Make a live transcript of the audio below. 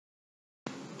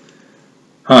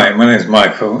Hi, my name is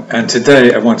Michael, and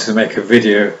today I wanted to make a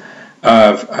video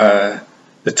of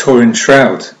the Turin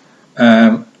Shroud.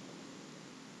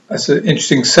 That's an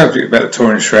interesting subject about the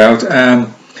Turin Shroud.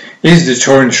 Is the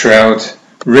Turin Shroud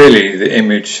really the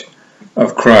image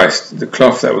of Christ, the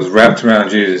cloth that was wrapped around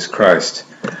Jesus Christ?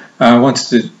 I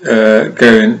wanted to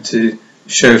go in to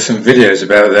show some videos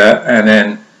about that, and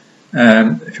then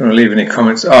if you want to leave any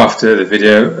comments after the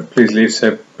video, please leave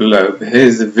so below. But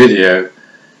here's the video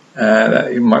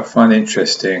that you might find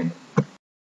interesting.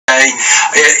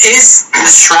 Is the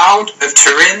Shroud of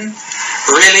Turin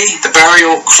really the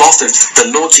burial cloth of the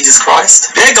Lord Jesus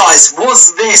Christ? Yeah, guys,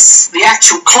 was this the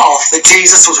actual cloth that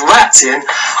Jesus was wrapped in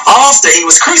after he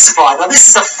was crucified? Now, this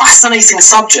is a fascinating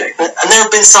subject, and there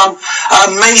have been some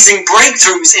amazing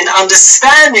breakthroughs in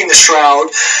understanding the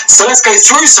Shroud. So let's go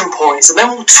through some points, and then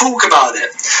we'll talk about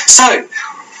it. So,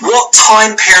 what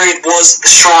time period was the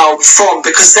Shroud from?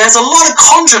 Because there's a lot of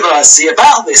controversy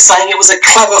about this, saying it was a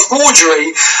clever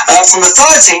forgery from the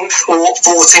 13th or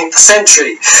 14th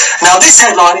century. Now, this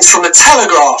headline is from the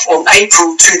Telegraph on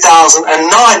April 2009,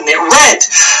 and it read,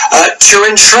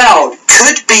 Turin Shroud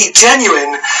could be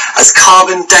genuine as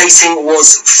carbon dating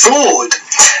was flawed.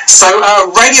 So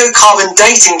radiocarbon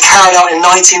dating carried out in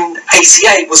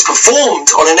 1988 was performed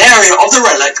on an area of the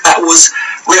relic that was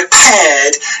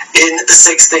repaired in the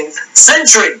 16th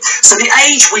century. So the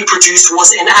age we produced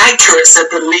was inaccurate, said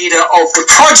the leader of the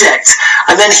project.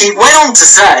 And then he went on to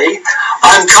say,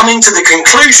 I'm coming to the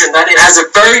conclusion that it has a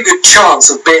very good chance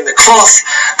of being the cloth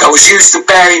that was used to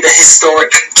bury the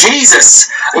historic Jesus.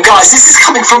 And guys, this is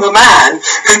coming from a man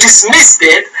who dismissed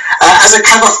it as a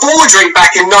clever forgery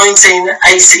back in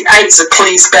 1988, so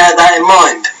please bear that in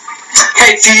mind.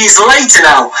 Okay, a few years later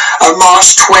now,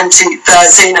 March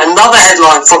 2013, another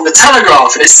headline from the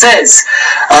Telegraph, and it says,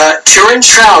 Turin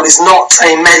Shroud is not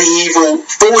a medieval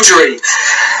forgery.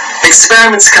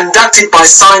 Experiments conducted by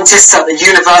scientists at the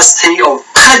University of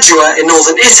Padua in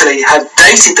northern Italy have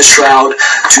dated the shroud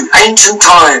to ancient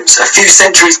times, a few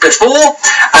centuries before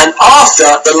and after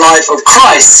the life of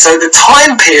Christ, so the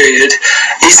time period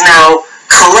is now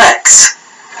correct.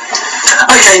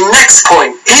 Okay, next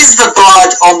point. Is the blood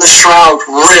on the shroud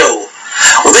real?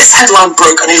 Well, this headline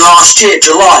broke only last year,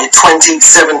 July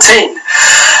 2017.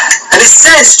 And it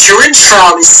says Turin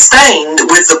Shroud is stained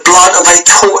with the blood of a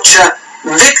torture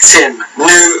victim,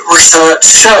 new research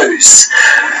shows.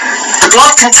 The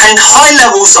blood contained high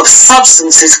levels of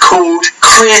substances called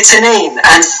creatinine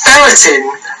and ferritin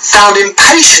found in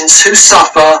patients who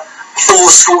suffer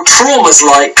forceful traumas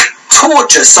like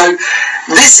torture. So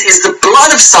this is the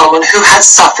blood of someone who had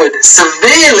suffered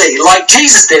severely, like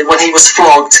Jesus did when he was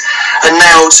flogged and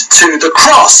nailed to the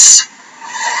cross.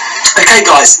 Okay,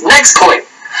 guys, next point.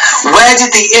 Where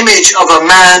did the image of a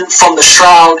man from the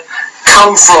shroud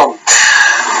come from?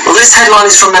 Well, this headline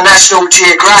is from the National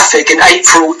Geographic in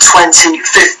April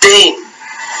 2015.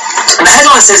 And the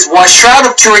headline says, why Shroud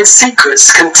of Turin's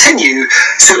secrets continue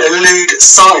to elude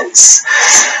science.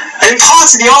 And in part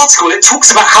of the article, it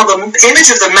talks about how the image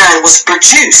of the man was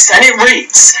produced, and it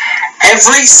reads,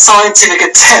 every scientific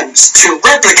attempt to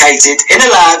replicate it in a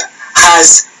lab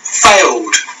has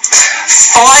failed.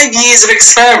 5 years of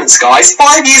experiments, guys.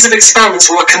 5 years of experiments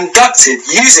were conducted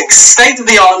using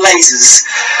state-of-the-art lasers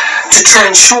to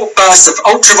train short bursts of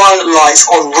ultraviolet light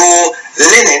on raw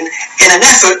linen in an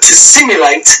effort to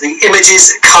simulate the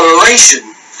image's coloration.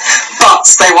 But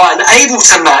they were unable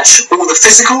to match all the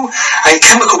physical and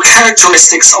chemical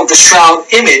characteristics of the shroud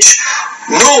image,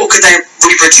 nor could they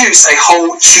reproduce a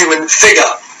whole human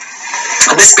figure.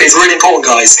 And this bit is really important,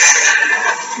 guys.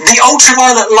 The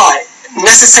ultraviolet light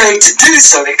necessary to do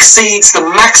so exceeds the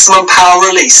maximum power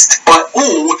released by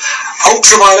all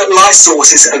ultraviolet light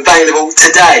sources available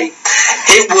today.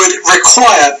 It would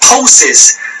require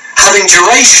pulses having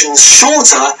durations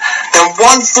shorter than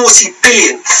 1/40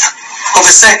 billionth of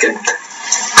a second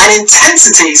and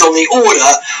intensities on the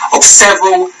order of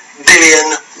several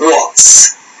billion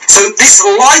watts. So this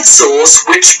light source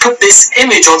which put this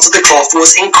image onto the cloth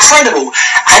was incredible,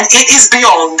 and it is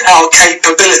beyond our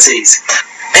capabilities.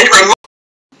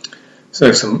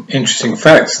 So some interesting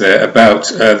facts there about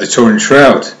the Turin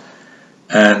Shroud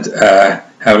and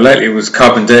how lately it was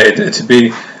carbon dated to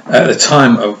be at the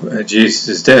time of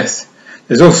Jesus' death.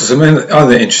 There's also some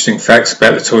other interesting facts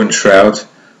about the Turin Shroud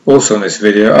also on this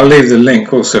video. I'll leave the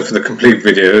link also for the complete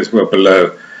video as well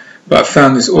below. But I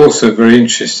found this also very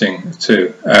interesting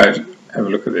too. Have a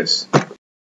look at this.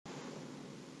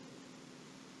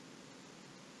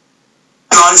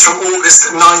 From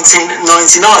August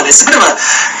 1999. It's a bit of a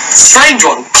strange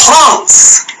one.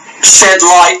 Plants shed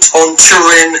light on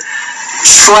Turin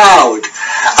Shroud.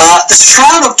 The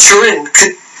Shroud of Turin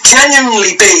could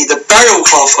genuinely be the burial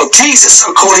cloth of Jesus,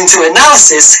 according to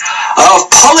analysis of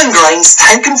pollen grains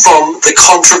taken from the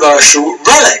controversial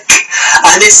relic.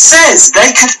 And it says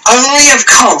they could only have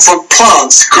come from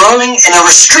plants growing in a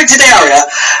restricted area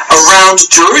around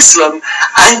Jerusalem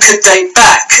and could date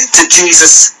back to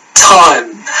Jesus'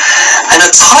 time. And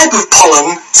a type of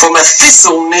pollen from a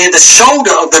thistle near the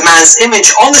shoulder of the man's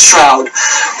image on the shroud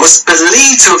was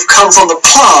believed to have come from the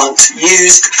plant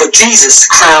used for Jesus'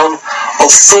 crown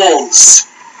of thorns.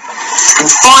 And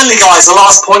finally, guys, the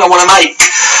last point I want to make,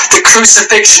 the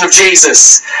crucifixion of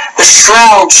Jesus. The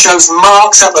shroud shows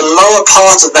marks at the lower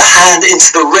part of the hand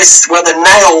into the wrist where the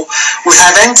nail would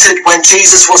have entered when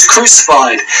Jesus was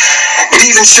crucified. It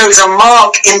even shows a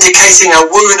mark indicating a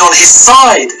wound on his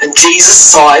side, and Jesus'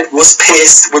 side was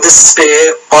pierced with a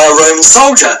spear by a Roman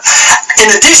soldier.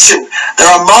 In addition,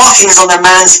 there are markings on the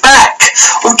man's back,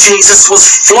 or Jesus was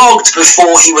flogged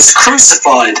before he was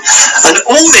crucified. And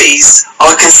all these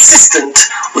are consistent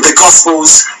with the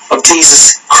Gospels of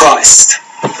Jesus Christ.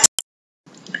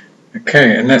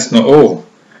 Okay, and that's not all.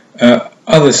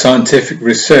 Other scientific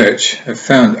research have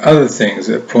found other things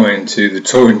that point to the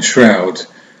Turin Shroud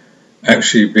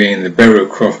actually being the burial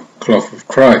cloth of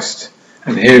Christ.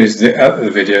 And here is the other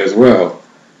video as well.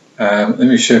 Let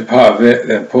me show part of it,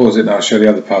 then pause it and I'll show the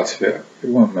other part of it.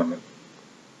 One moment.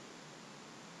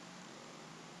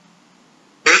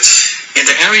 In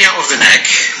the area of the neck,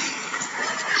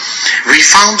 we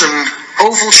found an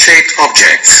oval-shaped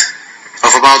object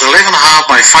of about 11.5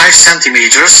 by 5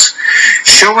 centimeters,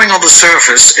 showing on the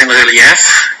surface in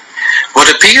relief what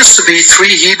appears to be 3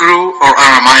 Hebrew or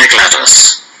Aramaic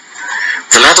letters.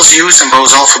 The letters used in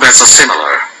both alphabets are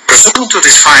similar. Pursuant to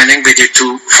this finding, we did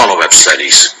 2 follow-up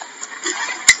studies.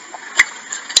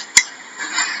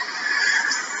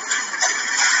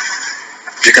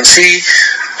 You can see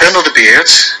under the beard,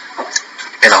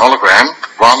 in a hologram,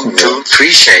 1, 2, 3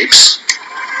 shapes.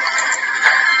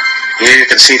 Here you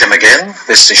can see them again.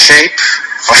 This is the shape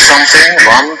of something.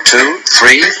 1, 2,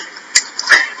 3.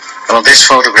 And on this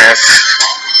photograph,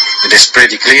 it is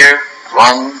pretty clear.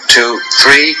 1, 2,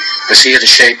 3. You see the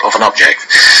shape of an object.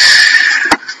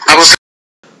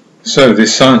 So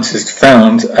this scientist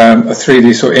found a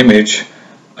 3D sort of image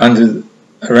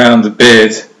around the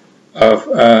beard of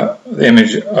the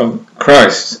image of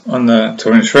Christ on the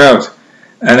Turin Shroud.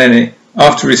 And then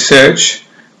after research,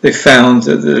 they found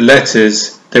that the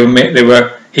letters, they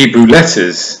were Hebrew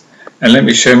letters. And let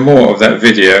me show more of that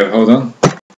video. Hold on.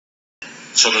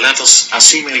 So the letters are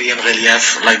seemingly in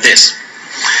relief like this.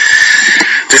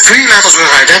 The 3 letters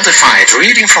were identified,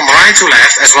 reading from right to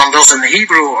left, as one does in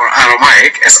Hebrew or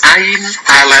Aramaic, as Ayin,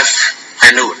 Aleph,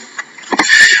 and Nun.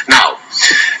 Now,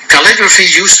 calligraphy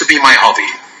used to be my hobby.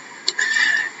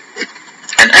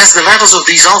 And as the letters of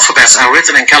these alphabets are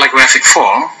written in calligraphic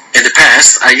form, in the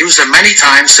past I used them many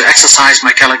times to exercise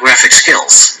my calligraphic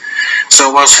skills.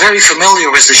 So I was very familiar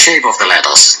with the shape of the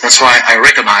letters. That's why I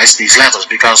recognized these letters,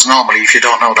 because normally if you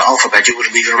don't know the alphabet you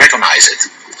wouldn't even recognize it.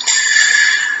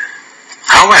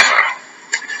 However,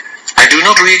 I do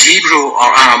not read Hebrew or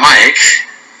Aramaic,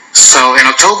 so in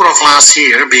October of last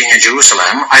year, being in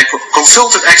Jerusalem, I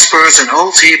consulted experts in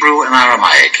Old Hebrew and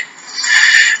Aramaic.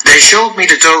 They showed me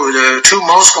the 2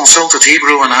 most consulted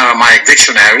Hebrew and Aramaic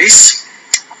dictionaries,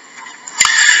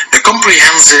 a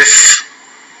comprehensive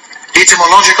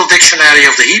etymological dictionary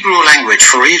of the Hebrew language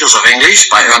for readers of English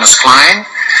by Ernest Klein,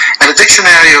 and a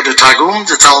dictionary of the Targum,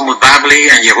 the Talmud Babli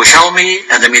and Yerushalmi,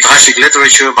 and the Midrashic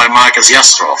literature by Marcus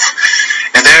Yastrov.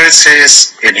 And there it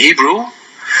says in Hebrew,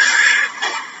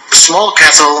 small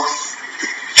cattle,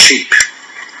 sheep.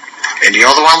 In the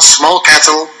other one, small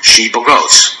cattle, sheep or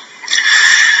goats.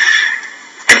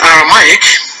 In Aramaic,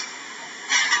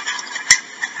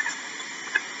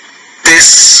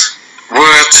 this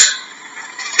word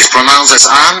is pronounced as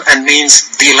an and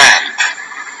means the lamp.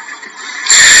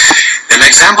 An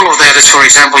example of that is, for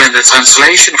example, in the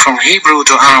translation from Hebrew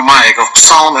to Aramaic of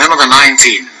Psalm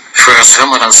 119, verse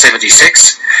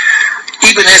 176.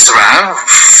 Ibn Ezra,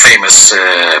 famous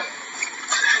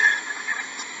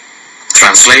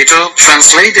translator,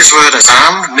 translate this word as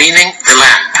an, meaning the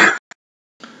lamp.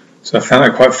 So I found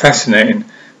that quite fascinating,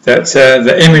 that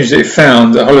the image they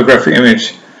found, the holographic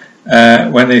image,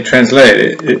 when they translate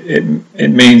it, it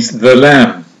means the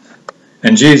Lamb.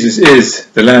 And Jesus is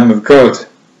the Lamb of God,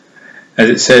 as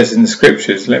it says in the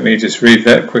scriptures. Let me just read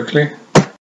that quickly.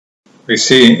 We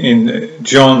see in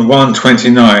John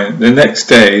 1:29, the next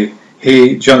day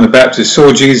he, John the Baptist,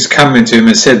 saw Jesus coming to him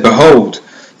and said, "Behold,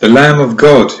 the Lamb of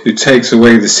God who takes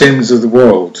away the sins of the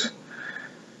world."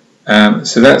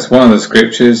 So that's one of the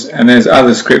scriptures, and there's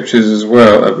other scriptures as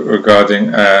well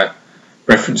regarding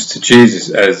reference to Jesus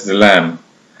as the Lamb.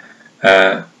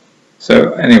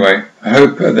 So anyway, I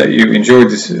hope that you enjoyed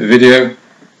this video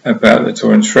about the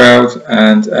Turin Shroud,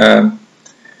 and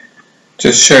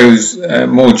just shows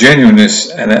more genuineness,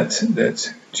 and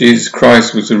that Jesus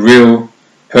Christ was a real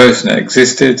person that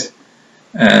existed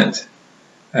and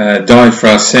died for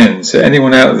our sins. So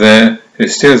anyone out there who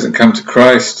still hasn't come to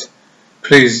Christ,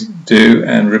 please do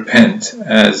and repent,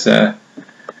 as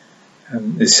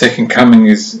His second coming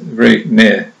is very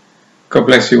near. God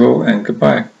bless you all, and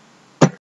goodbye.